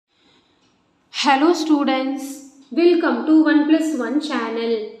Hello students, welcome to 1+1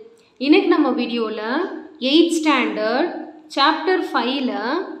 channel. இன்னைக்கு நம்ம வீடியோல 8th standard chapter 5ல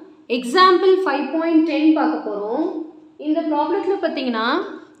example 5.10 பார்க்க போறோம். இந்த ப்ராப்ளத்துல பாத்தீங்கன்னா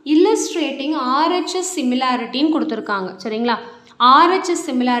illustrating RHS similarity ன்னு கொடுத்திருக்காங்க. சரிங்களா? RHS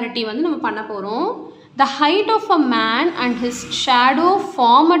similarity வந்து நம்ம பண்ண போறோம். The height of a man and his shadow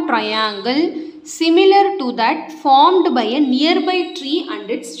form a triangle similar to that formed by a nearby tree and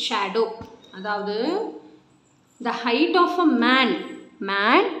its shadow. அதாவது the height of a man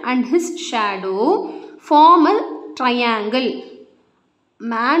and his shadow form a triangle.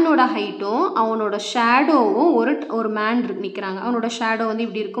 மேனோட ஹைட்டும் அவனோட ஷேடோவும் ஒரு man நிற்கிறாங்க. அவனோட shadow வந்து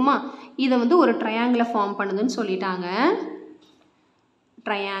இப்படி இருக்குமா, இதை வந்து ஒரு ட்ரையாங்கிளை ஃபார்ம் பண்ணுதுன்னு சொல்லிட்டாங்க.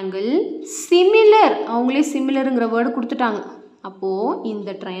 ட்ரையாங்கிள் சிமிலர், அவங்களே சிமிலருங்கிற வேர்டு கொடுத்துட்டாங்க. அப்போது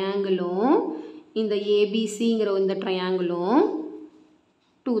இந்த ட்ரையாங்கிளும் இந்த ஏபிசிங்கிற இந்த ட்ரையாங்கிளும்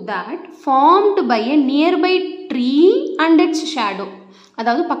to that formed by a nearby tree and its shadow,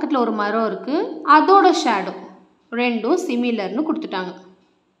 அதாவது பக்கத்தில் ஒரு மரம் இருக்குது, அதோட ஷேடோ ரெண்டும் சிமிலர்னு கொடுத்துட்டாங்க.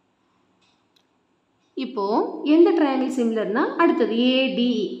 இப்போது எந்த ட்ரையாங்கிள் சிமிலர்னா அடுத்தது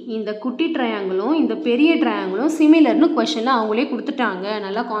ஏடிஇ, இந்த குட்டி ட்ரையாங்கிளும் இந்த பெரிய ட்ரையாங்கிளும் சிமிலர்னு கொஷனில் அவங்களே கொடுத்துட்டாங்க.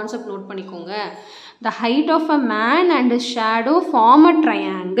 நல்லா கான்செப்ட் நோட் பண்ணிக்கோங்க. The height of a man and his shadow form a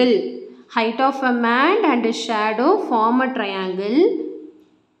triangle. Height of a man and his shadow form a triangle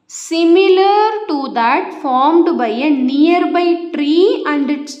similar to that formed by a nearby tree and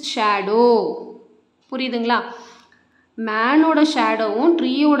its shadow. புரியுதுங்களா? மேனோட ஷேடோவும்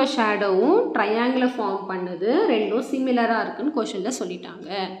ட்ரீயோட ஷேடோவும் ட்ரையாங்கிளை form பண்ணுது, ரெண்டும் சிமிலராக இருக்குன்னு கொஷனில் சொல்லிட்டாங்க.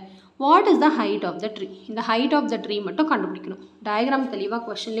 What is the height of the tree? இந்த height of the tree மட்டும் கண்டுபிடிக்கணும். Diagram தெளிவாக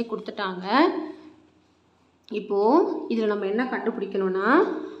கொஷன்லேயே கொடுத்துட்டாங்க. இப்போது இதில் நம்ம என்ன கண்டுபிடிக்கணும்னா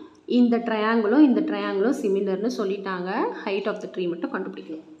இந்த ட்ரையாங்கிளும் சிமிலர்னு சொல்லிட்டாங்க. ஹைட் ஆஃப் த ட்ரீ மட்டும்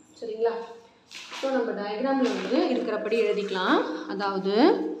கண்டுபிடிக்கணும். சரிங்களா? ஸோ நம்ம டயக்ராமில் வந்து இருக்கிறபடி எழுதிக்கலாம். அதாவது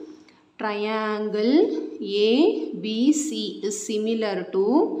triangle ABC is similar to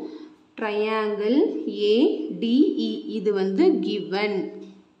triangle ADE. இது வந்து கிவன்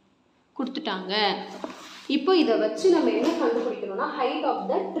கொடுத்துட்டாங்க. இப்போ இதை வச்சு நம்ம என்ன கண்டுபிடிக்கணும்னா ஹைட் ஆஃப்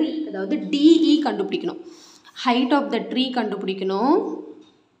த ட்ரீ, அதாவது டிஇ கண்டுபிடிக்கணும். ஹைட் ஆஃப் த ட்ரீ கண்டுபிடிக்கணும்.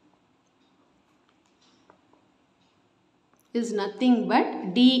 இஸ் நத்திங் பட்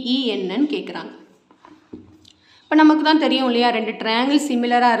டிஇ என்னன்னு கேட்குறாங்க. இப்போ நமக்கு தான் தெரியும் இல்லையா, ரெண்டு ட்ரையாங்கிள்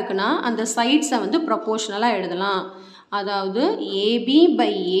சிமிலராக இருக்குன்னா அந்த சைட்ஸை வந்து ப்ரொபோர்ஷனலாக எழுதலாம். அதாவது AB by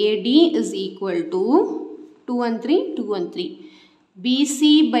AD is equal to 2 and 3 2 and 3.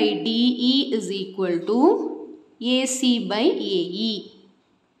 PC by DE is equal to AC by AE.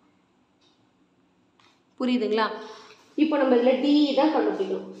 புரியுதுங்களா? இப்போ நம்ம இதில் டிஇ தான்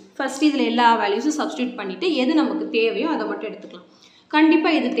கண்டுபிடிக்கணும். ஃபஸ்ட்டு இதில் எல்லா வேல்யூஸும் சப்ஸ்டியூட் பண்ணிவிட்டு எது நமக்கு தேவையோ அதை மட்டும் எடுத்துக்கலாம்.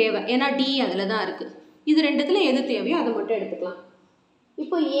 கண்டிப்பாக இது தேவை, ஏன்னா டிஇ அதில் தான் இருக்குது. இது ரெண்டுத்தில் எது தேவையோ அதை மட்டும் எடுத்துக்கலாம்.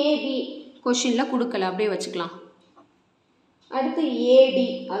 இப்போ ஏபி கொஷினில் கொடுக்கல, அப்படியே வச்சுக்கலாம். அடுத்து ஏடி,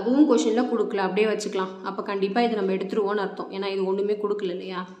 அதுவும் கொஷினில் கொடுக்கல, அப்படியே வச்சுக்கலாம். அப்போ கண்டிப்பாக இது நம்ம எடுத்துருவோன்னு அர்த்தம், ஏன்னா இது ஒன்றுமே கொடுக்கல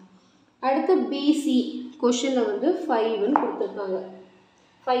இல்லையா. அடுத்து பிசி கொஷினில் வந்து 5ன்னு கொடுத்துருக்காங்க,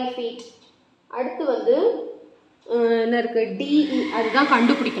 5 feet. அடுத்து வந்து என்ன இருக்குது, டிஇ, அதுதான்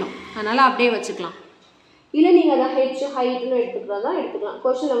கண்டுபிடிக்கணும். அதனால் அப்படியே வச்சுக்கலாம். இல்லை நீங்கள் அதை ஹெச் ஹைட்னு எடுத்துக்கிறதா எடுத்துக்கலாம்.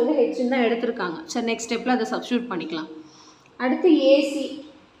 கொஷனில் வந்து ஹெச்ன்னு தான் எடுத்துருக்காங்க. சரி, நெக்ஸ்ட் ஸ்டெப்பில் அதை சப்ஸ்டியூட் பண்ணிக்கலாம். அடுத்து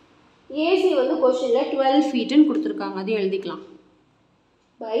ஏசி வந்து கொஷனில் 12 feetன்னு கொடுத்துருக்காங்க, அதையும் எழுதிக்கலாம்.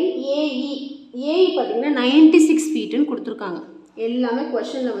 பை ஏஇ பார்த்தீங்கன்னா 96 feetன்னு கொடுத்துருக்காங்க. எல்லாமே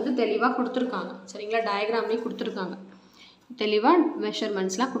கொஷனில் வந்து தெளிவாக கொடுத்துருக்காங்க. சரிங்களா? டயக்ராம்லேயும் கொடுத்துருக்காங்க, தெளிவாக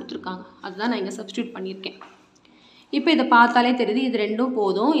மெஷர்மெண்ட்ஸ்லாம் கொடுத்துருக்காங்க. அதுதான் நான் இங்கே சப்ஸ்டியூட் பண்ணியிருக்கேன். இப்போ இதை பார்த்தாலே தெரியுது இது ரெண்டும்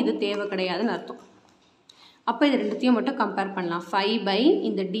போதும், இது தேவை கிடையாதுன்னு அர்த்தம். அப்போ இது ரெண்டுத்தையும் மட்டும் கம்பேர் பண்ணலாம். 5 பை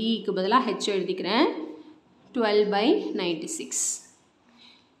இந்த டிக்கு பதிலாக ஹெச் எழுதிக்கிறேன், 12 பை 96.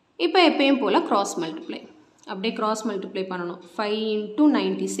 இப்போ எப்பயும் போல் க்ராஸ் மல்டிப்ளை, அப்படியே க்ராஸ் மல்டிப்ளை பண்ணணும். 5 into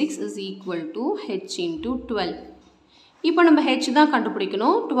 96 is equal to H into 12. இப்போ நம்ம ஹெச் தான்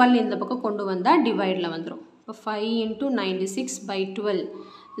கண்டுபிடிக்கணும். 12 இந்த பக்கம் கொண்டு வந்தால் டிவைடில் வந்துடும். இப்போ 5 into 96 by 12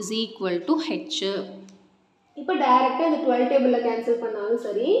 is equal to H. இப்போ டைரெக்டாக இந்த 12 டேபிளில் கேன்சல் பண்ணாலும்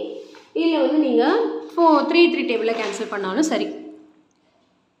சரி, இல்லை வந்து நீங்கள் 3 டேபிளில் கேன்சல் பண்ணாலும் சரி.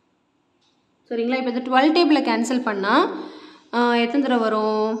 சரிங்களா? இப்போ இந்த 12 டேபிளில் கேன்சல் பண்ணால் எத்தனை தடவை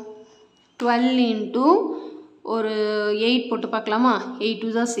வரும்? 12 into ஒரு 8 போட்டு பார்க்கலாமா? 8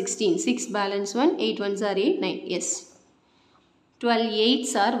 2s are 16, 6 balance 1, 8 1s are 8, 9. S, 12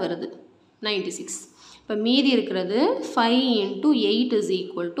 8s are வருது 96. இப்போ மீதி இருக்கிறது 5 into 8 is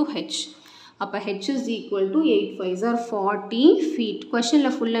equal to h. அப்போ h is equal to 8 5s are 40 feet.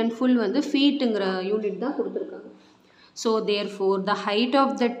 கொஷனில் full and full வந்து ஃபீட்டுங்கிற யூனிட் தான் கொடுத்துருக்காங்க. So therefore the height of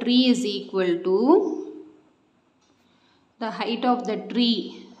the tree is equal to, the height of the tree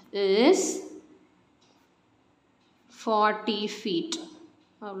is 40 feet.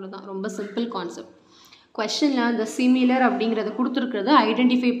 அவ்வளோதான், ரொம்ப simple concept. கொஸ்டினில் அந்த similar அப்படிங்கிறத கொடுத்துருக்கிறது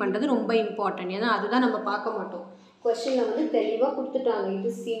identify பண்ணுறது ரொம்ப இம்பார்ட்டன்ட். ஏன்னா அதுதான் நம்ம பார்க்க மாட்டோம். கொஸ்டினில் வந்து தெளிவாக கொடுத்துட்டாங்க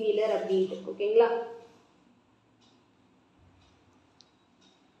இது சிமிலர் அப்படின்ட்டு. ஓகேங்களா?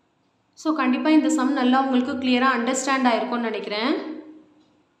 ஸோ கண்டிப்பாக இந்த சம் நல்லா உங்களுக்கு கிளியராக அண்டர்ஸ்டாண்ட் ஆகிருக்கும்னு நினைக்கிறேன்.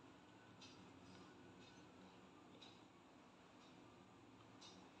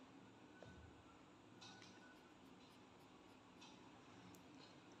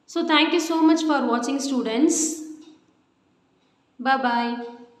 So thank you so much for watching, students. Bye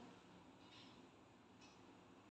bye.